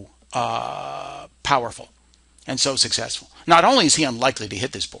so powerful and so successful. Not only is he unlikely to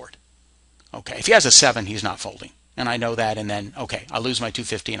hit this board, okay, if he has a 7, he's not folding, and I know that, and then, okay, I lose my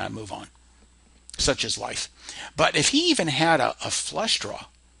 250 and I move on. Such is life. But if he even had a flush draw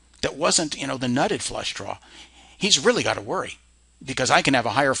that wasn't, the nutted flush draw, he's really got to worry, because I can have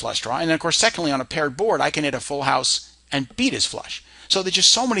a higher flush draw, and then, of course, secondly, on a paired board, I can hit a full house and beat his flush. So there's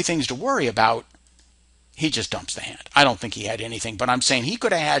just so many things to worry about. He just dumps the hand. I don't think he had anything, but I'm saying he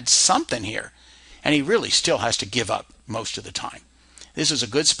could have had something here, and he really still has to give up most of the time. This is a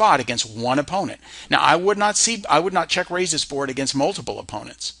good spot against one opponent. Now, I would not check raise this board against multiple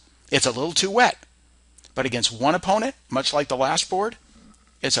opponents. It's a little too wet. But against one opponent, much like the last board,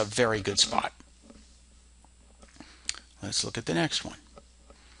 it's a very good spot. Let's look at the next one.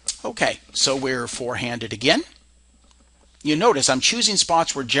 Okay, so we're four-handed again. You notice I'm choosing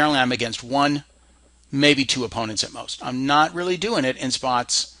spots where generally I'm against one, maybe two opponents at most. I'm not really doing it in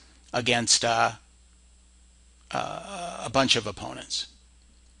spots against a bunch of opponents.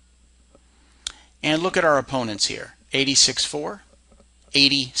 And look at our opponents here. 86-4,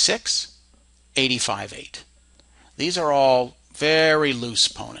 86, 85-8. These are all very loose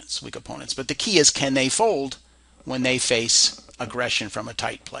opponents, weak opponents. But the key is, can they fold when they face aggression from a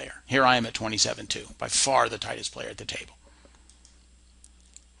tight player? Here I am at 27-2, by far the tightest player at the table.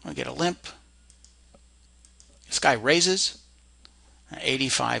 I get a limp. This guy raises.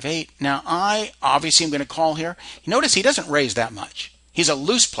 85-8. Now I obviously am going to call here. You notice he doesn't raise that much. He's a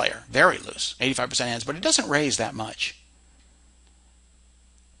loose player, very loose, 85% hands, but he doesn't raise that much.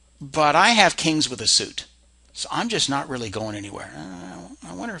 But I have kings with a suit, so I'm just not really going anywhere.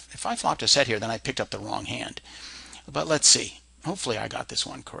 I wonder if I flopped a set here, then I picked up the wrong hand. But let's see. Hopefully I got this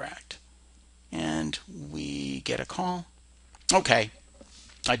one correct. And we get a call. Okay,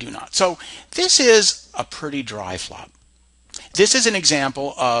 I do not. So this is a pretty dry flop. This is an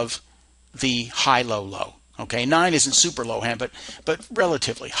example of the high, low, low. Okay, 9 isn't super low hand, but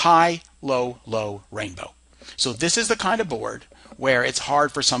relatively high, low, low, rainbow. So this is the kind of board where it's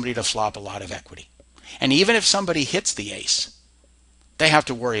hard for somebody to flop a lot of equity. And even if somebody hits the ace, they have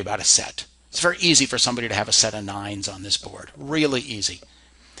to worry about a set. It's very easy for somebody to have a set of 9s on this board. Really easy.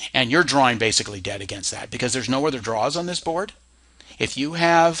 And you're drawing basically dead against that because there's no other draws on this board. If you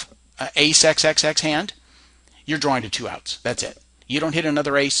have an ace XXX hand, you're drawing to 2 outs. That's it. You don't hit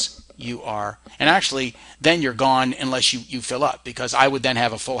another ace, you are, and actually then you're gone unless you fill up, because I would then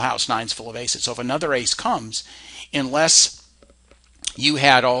have a full house, 9's full of aces. So if another ace comes, unless you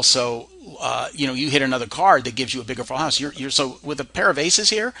had also you hit another card that gives you a bigger full house, you're so with a pair of aces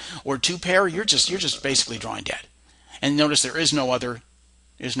here or 2 pair, you're just basically drawing dead. And notice there is no other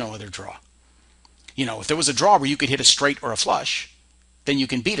draw. If there was a draw where you could hit a straight or a flush, then you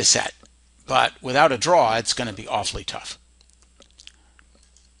can beat a set. But without a draw, it's going to be awfully tough.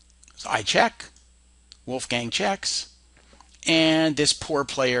 So I check, Wolfgang checks, and this poor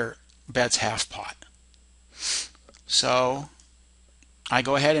player bets half pot. So I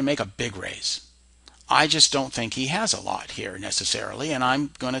go ahead and make a big raise. I just don't think he has a lot here necessarily, and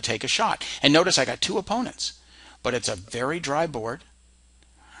I'm going to take a shot. And notice I got 2 opponents, but it's a very dry board.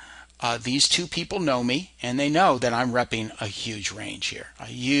 These 2 people know me, and they know that I'm repping a huge range here,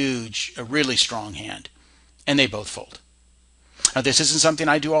 a really strong hand, and they both fold. Now, this isn't something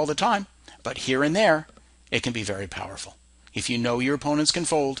I do all the time, but here and there, it can be very powerful. If you know your opponents can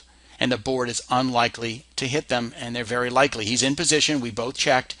fold, and the board is unlikely to hit them, and they're very likely. He's in position. We both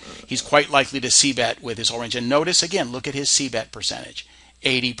checked. He's quite likely to c-bet with his whole range. And notice, again, look at his c-bet percentage,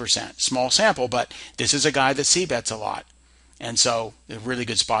 80%. Small sample, but this is a guy that c-bets a lot. And so a really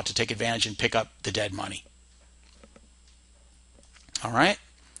good spot to take advantage and pick up the dead money. All right,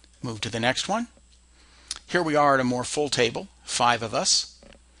 move to the next one. Here we are at a more full table, 5 of us.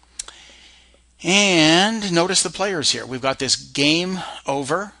 And notice the players here. We've got this game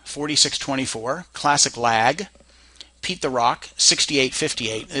over, 46-24, classic lag. Pete the Rock,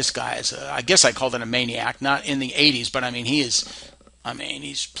 68-58. This guy is, I guess I called it a maniac, not in the 80s, but I mean, he's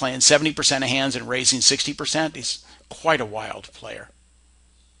playing 70% of hands and raising 60%. He's quite a wild player.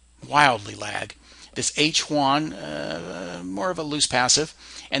 Wildly lag. This H. Juan, more of a loose passive.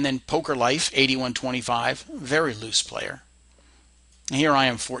 And then Poker Life, 81-25, very loose player. And here I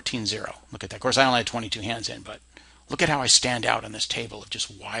am, 14-0. Look at that. Of course, I only had 22 hands in, but look at how I stand out on this table of just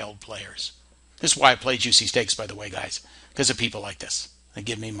wild players. This is why I play Juicy Stakes, by the way, guys, because of people like this. They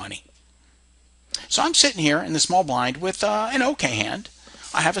give me money. So I'm sitting here in the small blind with an okay hand.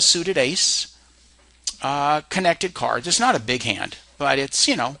 I have a suited ace. Connected cards. It's not a big hand, but it's,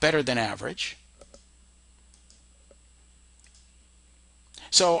 better than average.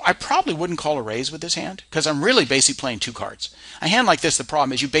 So I probably wouldn't call a raise with this hand because I'm really basically playing 2 cards. A hand like this, the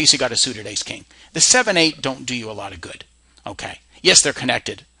problem is you basically got a suited ace-king. The 7-8 don't do you a lot of good. Okay. Yes, they're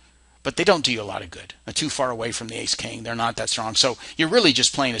connected, but they don't do you a lot of good. They're too far away from the ace-king. They're not that strong. So you're really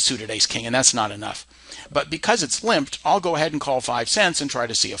just playing a suited ace-king, and that's not enough. But because it's limped, I'll go ahead and call 5 cents and try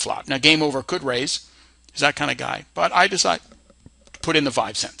to see a flop. Now, game over could raise. He's that kind of guy. But I decide to put in the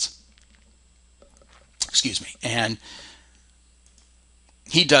 5 cents. Excuse me. And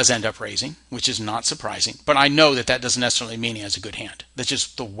he does end up raising, which is not surprising. But I know that that doesn't necessarily mean he has a good hand. That's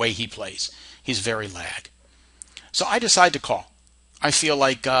just the way he plays. He's very lag. So I decide to call. I feel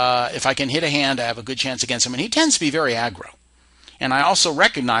like if I can hit a hand, I have a good chance against him. And he tends to be very aggro. And I also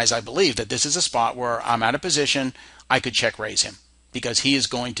recognize, I believe, that this is a spot where I'm out of position. I could check raise him because he is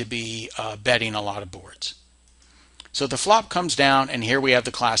going to be betting a lot of boards. So the flop comes down, and here we have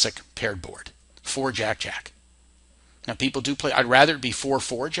the classic paired board, 4 Jack Jack. Now people do play. I'd rather it be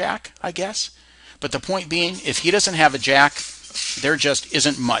 4-4 Jack, I guess. But the point being, if he doesn't have a Jack, there just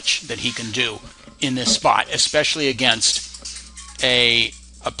isn't much that he can do in this spot, especially against a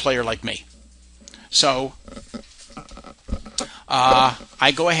player like me. So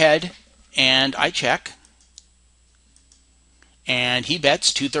I go ahead and I check, and he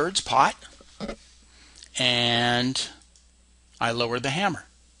bets 2/3 pot, and I lower the hammer.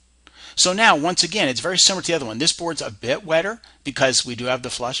 So now, once again, it's very similar to the other one. This board's a bit wetter because we do have the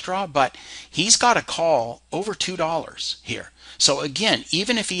flush draw, but he's got a call over $2 here. So again,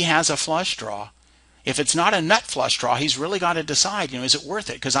 even if he has a flush draw, if it's not a nut flush draw, he's really got to decide, is it worth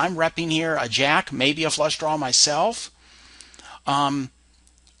it? Because I'm repping here a Jack, maybe a flush draw myself. And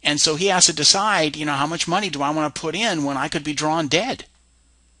so he has to decide, how much money do I want to put in when I could be drawn dead?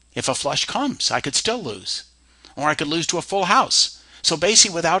 If a flush comes, I could still lose. Or I could lose to a full house. So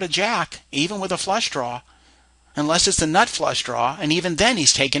basically, without a Jack, even with a flush draw, unless it's a nut flush draw, and even then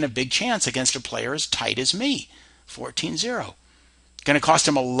he's taking a big chance against a player as tight as me, 14-0. Going to cost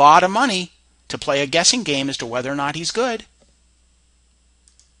him a lot of money to play a guessing game as to whether or not he's good.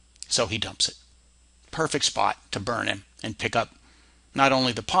 So he dumps it. Perfect spot to burn him and pick up not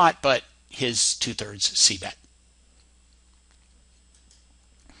only the pot, but his 2/3 c-bet.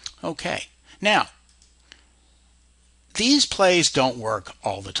 Okay, now, these plays don't work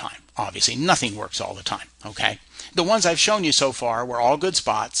all the time. Obviously, nothing works all the time, okay? The ones I've shown you so far were all good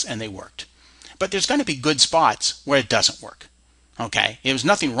spots, and they worked. But there's going to be good spots where it doesn't work, okay? There was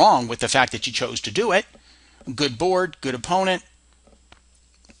nothing wrong with the fact that you chose to do it. Good board, good opponent.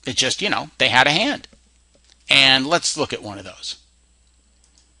 It just, they had a hand. And let's look at one of those.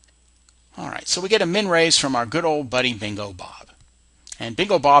 All right, so we get a min raise from our good old buddy Bingo Bob. And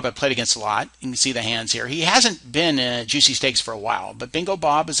Bingo Bob I played against a lot. You can see the hands here. He hasn't been in Juicy Stakes for a while, but Bingo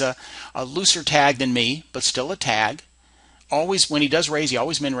Bob is a looser tag than me, but still a tag. Always, when he does raise, he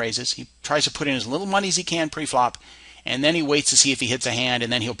always min raises. He tries to put in as little money as he can pre-flop, and then he waits to see if he hits a hand,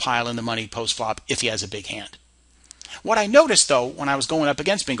 and then he'll pile in the money post-flop if he has a big hand. What I noticed, though, when I was going up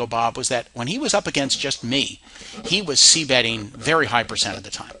against Bingo Bob was that when he was up against just me, he was c-betting very high percent of the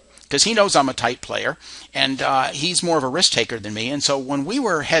time. Because he knows I'm a tight player, and he's more of a risk taker than me. And so when we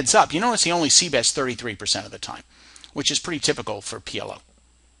were heads up, you notice he only c-bets 33% of the time, which is pretty typical for PLO,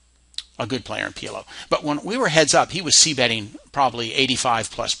 a good player in PLO. But when we were heads up, he was c-betting probably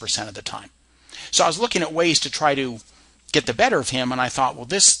 85+% of the time. So I was looking at ways to try to get the better of him, and I thought, well,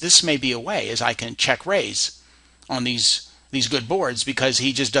 this may be a way, as I can check raise on these good boards because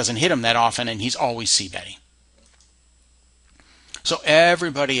he just doesn't hit them that often, and he's always c-betting. So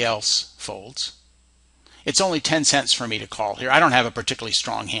everybody else folds. It's only 10 cents for me to call here. I don't have a particularly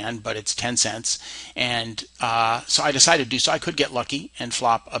strong hand, but it's 10 cents. And so I decided to do so. I could get lucky and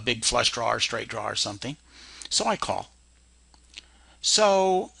flop a big flush draw or straight draw or something. So I call.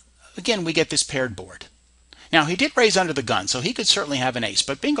 So again, we get this paired board. Now, he did raise under the gun, so he could certainly have an ace.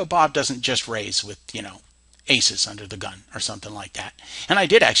 But Bingo Bob doesn't just raise with, aces under the gun or something like that. And I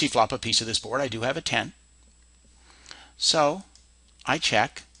did actually flop a piece of this board. I do have a 10. So I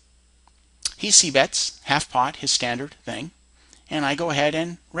check. He c-bets half pot, his standard thing, and I go ahead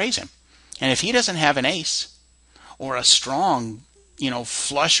and raise him. And if he doesn't have an ace or a strong,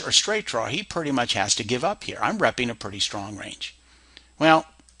 flush or straight draw, he pretty much has to give up here. I'm repping a pretty strong range. Well,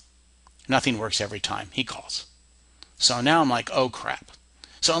 nothing works every time. He calls. So now I'm like, oh crap.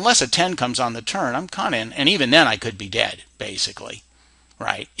 So unless a 10 comes on the turn, I'm kind of in, and even then I could be dead, basically.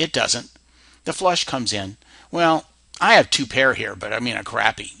 Right? It doesn't. The flush comes in. Well, I have 2 pair here, but I mean a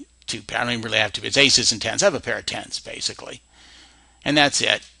crappy 2 pair. I don't even really have 2. It's aces and 10s. I have a pair of 10s, basically. And that's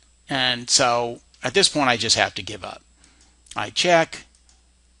it. And so at this point, I just have to give up. I check.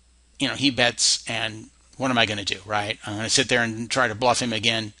 He bets, and what am I going to do, right? I'm going to sit there and try to bluff him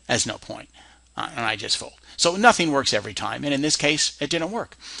again. There's no point. And I just fold. So nothing works every time. And in this case, it didn't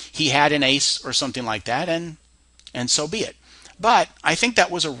work. He had an ace or something like that, and so be it. But I think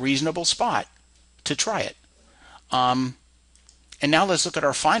that was a reasonable spot to try it. And now let's look at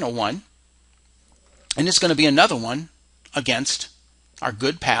our final one. And it's going to be another one against our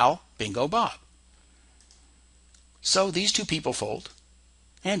good pal, Bingo Bob. So these 2 people fold.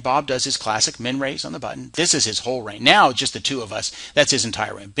 And Bob does his classic min raise on the button. This is his whole range. Now, just the 2 of us, that's his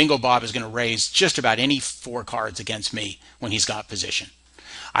entire range. Bingo Bob is going to raise just about any 4 cards against me when he's got position.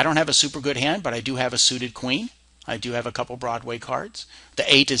 I don't have a super good hand, but I do have a suited queen. I do have a couple Broadway cards. The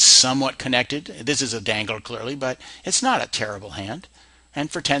 8 is somewhat connected. This is a dangler clearly, but it's not a terrible hand.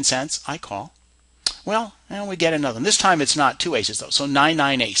 And for 10 cents, I call. Well, and we get another one. This time it's not 2 aces though. So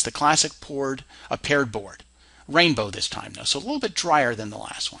 9-9 ace, the classic a paired board. Rainbow this time though, so a little bit drier than the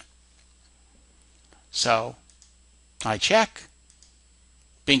last one. So I check.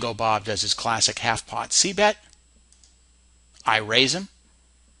 Bingo Bob does his classic half pot c-bet. I raise him.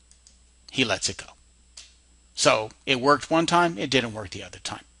 He lets it go. So it worked one time, it didn't work the other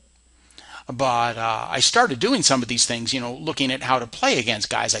time. But I started doing some of these things, looking at how to play against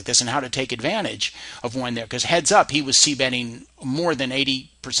guys like this and how to take advantage of when they're, because heads up, he was c-betting more than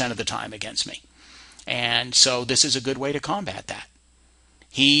 80% of the time against me. And so this is a good way to combat that.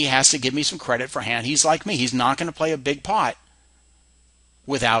 He has to give me some credit for hand. He's like me. He's not going to play a big pot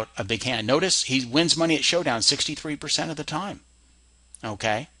without a big hand. Notice he wins money at showdown 63% of the time.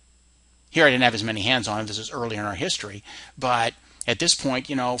 Okay? Here I didn't have as many hands on him. This is early in our history. But at this point,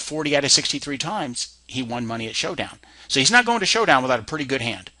 40 out of 63 times, he won money at showdown. So he's not going to showdown without a pretty good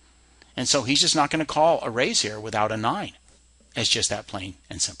hand. And so he's just not going to call a raise here without a 9. It's just that plain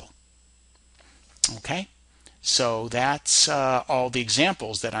and simple. Okay? So that's all the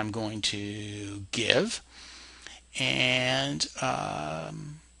examples that I'm going to give. And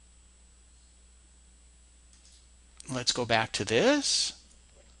let's go back to this.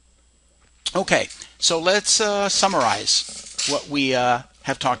 Okay, so let's summarize what we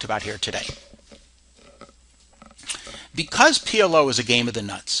have talked about here today. Because PLO is a game of the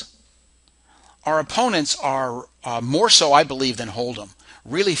nuts, our opponents are more so, I believe, than Hold'em,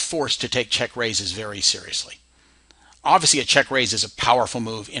 really forced to take check raises very seriously. Obviously, a check raise is a powerful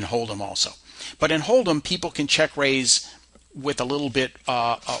move in Hold'em also. But in Hold'em, people can check raise with a little bit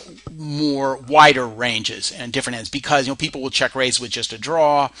more wider ranges and different ends, because people will check raise with just a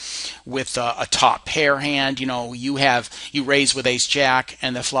draw, with a top pair hand. You raise with ace jack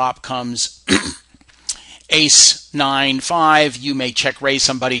and the flop comes ace 9-5. You may check raise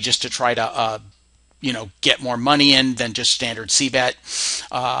somebody just to try to get more money in than just standard c-bet,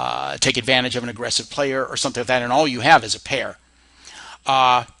 take advantage of an aggressive player or something like that, and all you have is a pair.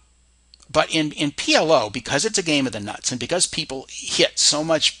 But in PLO, because it's a game of the nuts, and because people hits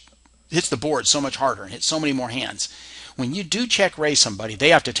the board so much harder and hit so many more hands, when you do check raise somebody, they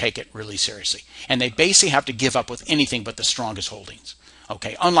have to take it really seriously. And they basically have to give up with anything but the strongest holdings.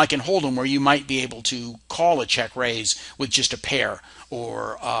 Okay, unlike in Hold'em, where you might be able to call a check raise with just a pair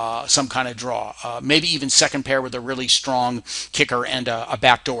or some kind of draw, maybe even second pair with a really strong kicker and a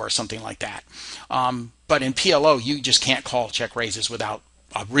backdoor or something like that. But in PLO, you just can't call check raises without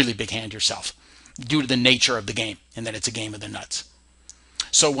a really big hand yourself, due to the nature of the game and that it's a game of the nuts.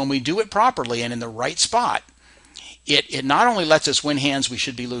 So when we do it properly and in the right spot, it not only lets us win hands we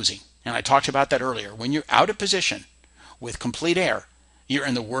should be losing, and I talked about that earlier. When you're out of position with complete air, you're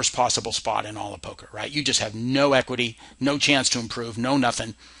in the worst possible spot in all of poker, right? You just have no equity, no chance to improve, no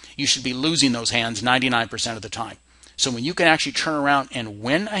nothing. You should be losing those hands 99% of the time. So when you can actually turn around and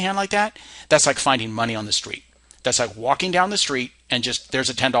win a hand like that, that's like finding money on the street. That's like walking down the street and just there's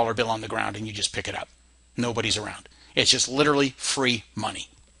a $10 bill on the ground and you just pick it up. Nobody's around. It's just literally free money.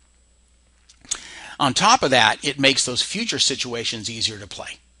 On top of that, it makes those future situations easier to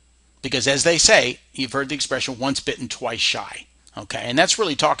play. Because as they say, you've heard the expression, once bitten, twice shy. Okay, and that's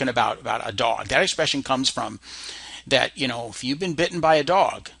really talking about a dog. That expression comes from that, if you've been bitten by a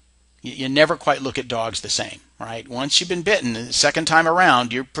dog, you never quite look at dogs the same, right? Once you've been bitten, the second time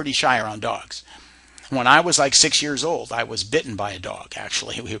around, you're pretty shy around dogs. When I was like 6 years old, I was bitten by a dog,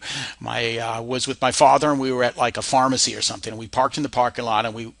 actually. I was with my father, and we were at like a pharmacy or something. We parked in the parking lot,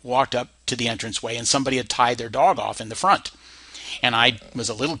 and we walked up to the entranceway, and somebody had tied their dog off in the front. And I was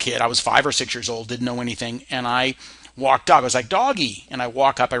a little kid. I was 5 or 6 years old, didn't know anything. And I walked up. I was like, doggy. And I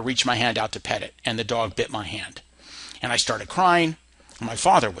walk up. I reach my hand out to pet it, and the dog bit my hand. And I started crying. And my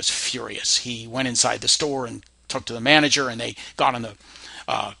father was furious. He went inside the store and talked to the manager, and they got on the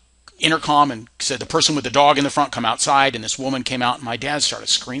intercom and said, the person with the dog in the front, come outside. And this woman came out, and my dad started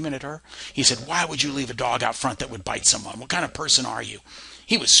screaming at her. He said, why would you leave a dog out front that would bite someone? What kind of person are you?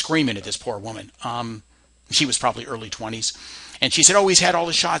 He was screaming at this poor woman. She was probably early 20s. And she said, oh, he's had all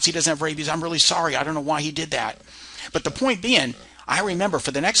the shots. He doesn't have rabies. I'm really sorry. I don't know why he did that. But the point being, I remember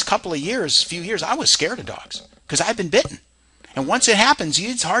for the next few years, I was scared of dogs because I'd been bitten. And once it happens,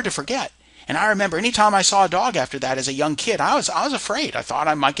 it's hard to forget. And I remember anytime I saw a dog after that as a young kid, I was afraid. I thought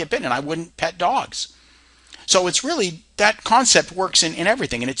I might get bitten, and I wouldn't pet dogs. So it's really, that concept works in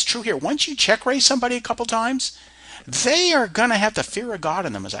everything. And it's true here. Once you check raise somebody a couple times, they are going to have the fear of God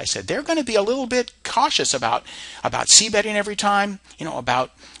in them, as I said. They're going to be a little bit cautious about c-betting every time, about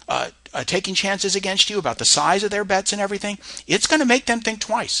taking chances against you, about the size of their bets and everything, it's going to make them think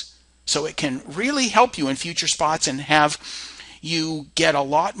twice. So it can really help you in future spots and have you get a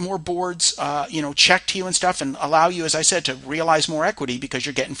lot more boards, checked to you and stuff, and allow you, as I said, to realize more equity because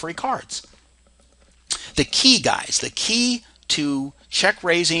you're getting free cards. The key, guys, the key to check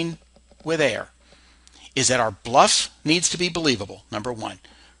raising with air is that our bluff needs to be believable, number one.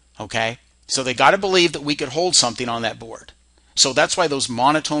 Okay? So they got to believe that we could hold something on that board. So that's why those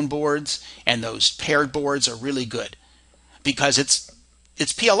monotone boards and those paired boards are really good, because it's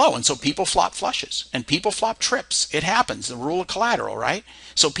PLO, and so people flop flushes and people flop trips. It happens, the rule of collateral, right?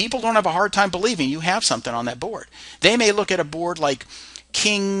 So people don't have a hard time believing you have something on that board. They may look at a board like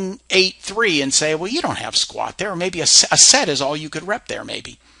King 8-3 and say, well, you don't have squat there, or maybe a set is all you could rep there,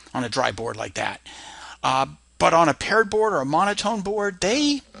 maybe on a dry board like that. But on a paired board or a monotone board,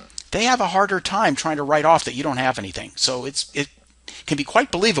 they have a harder time trying to write off that you don't have anything. So it can be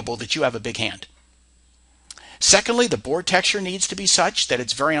quite believable that you have a big hand. Secondly, the board texture needs to be such that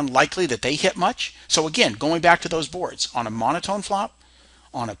it's very unlikely that they hit much. So again, going back to those boards, on a monotone flop,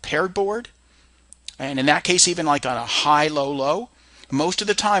 on a paired board, and in that case even like on a high, low, low, most of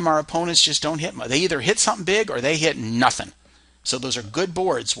the time our opponents just don't hit much. They either hit something big or they hit nothing. So those are good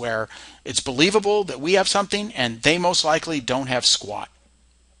boards where it's believable that we have something and they most likely don't have squat.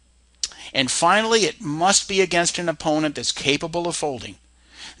 And finally, it must be against an opponent that's capable of folding.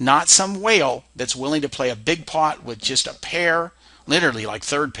 Not some whale that's willing to play a big pot with just a pair, literally like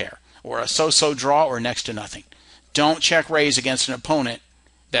third pair, or a so-so draw or next to nothing. Don't check raise against an opponent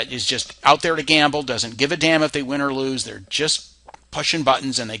that is just out there to gamble, doesn't give a damn if they win or lose. They're just pushing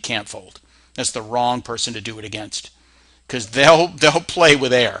buttons and they can't fold. That's the wrong person to do it against, because they'll play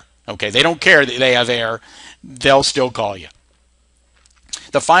with air. Okay, they don't care that they have air. They'll still call you.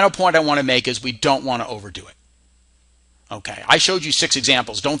 The final point I want to make is we don't want to overdo it. Okay, I showed you 6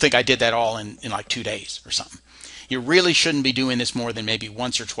 examples. Don't think I did that all in like 2 days or something. You really shouldn't be doing this more than maybe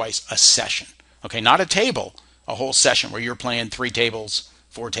once or twice a session. Okay, not a table, a whole session where you're playing 3 tables,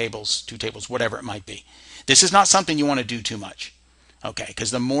 4 tables, 2 tables, whatever it might be. This is not something you want to do too much. Okay,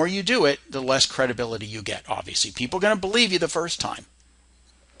 because the more you do it, the less credibility you get, obviously. People are going to believe you the first time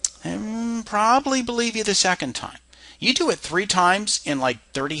and probably believe you the second time. You do it 3 times in like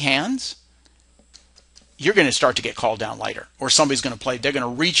 30 hands, you're going to start to get called down later, or somebody's going to play, they're going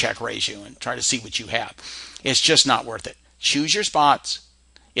to recheck raise you and try to see what you have. It's just not worth it. Choose your spots.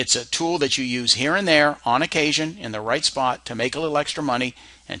 It's a tool that you use here and there on occasion in the right spot to make a little extra money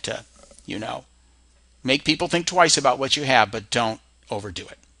and to, make people think twice about what you have, but don't overdo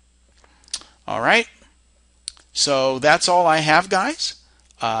it. All right. So that's all I have, guys.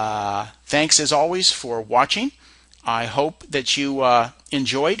 Thanks as always for watching. I hope that you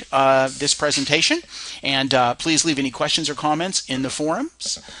enjoyed this presentation, and please leave any questions or comments in the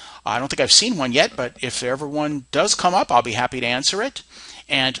forums. I don't think I've seen one yet, but if ever one does come up, I'll be happy to answer it.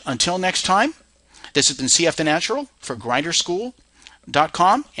 And until next time, this has been CFTheNatural for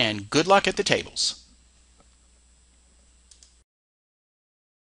GrinderSchool.com, and good luck at the tables.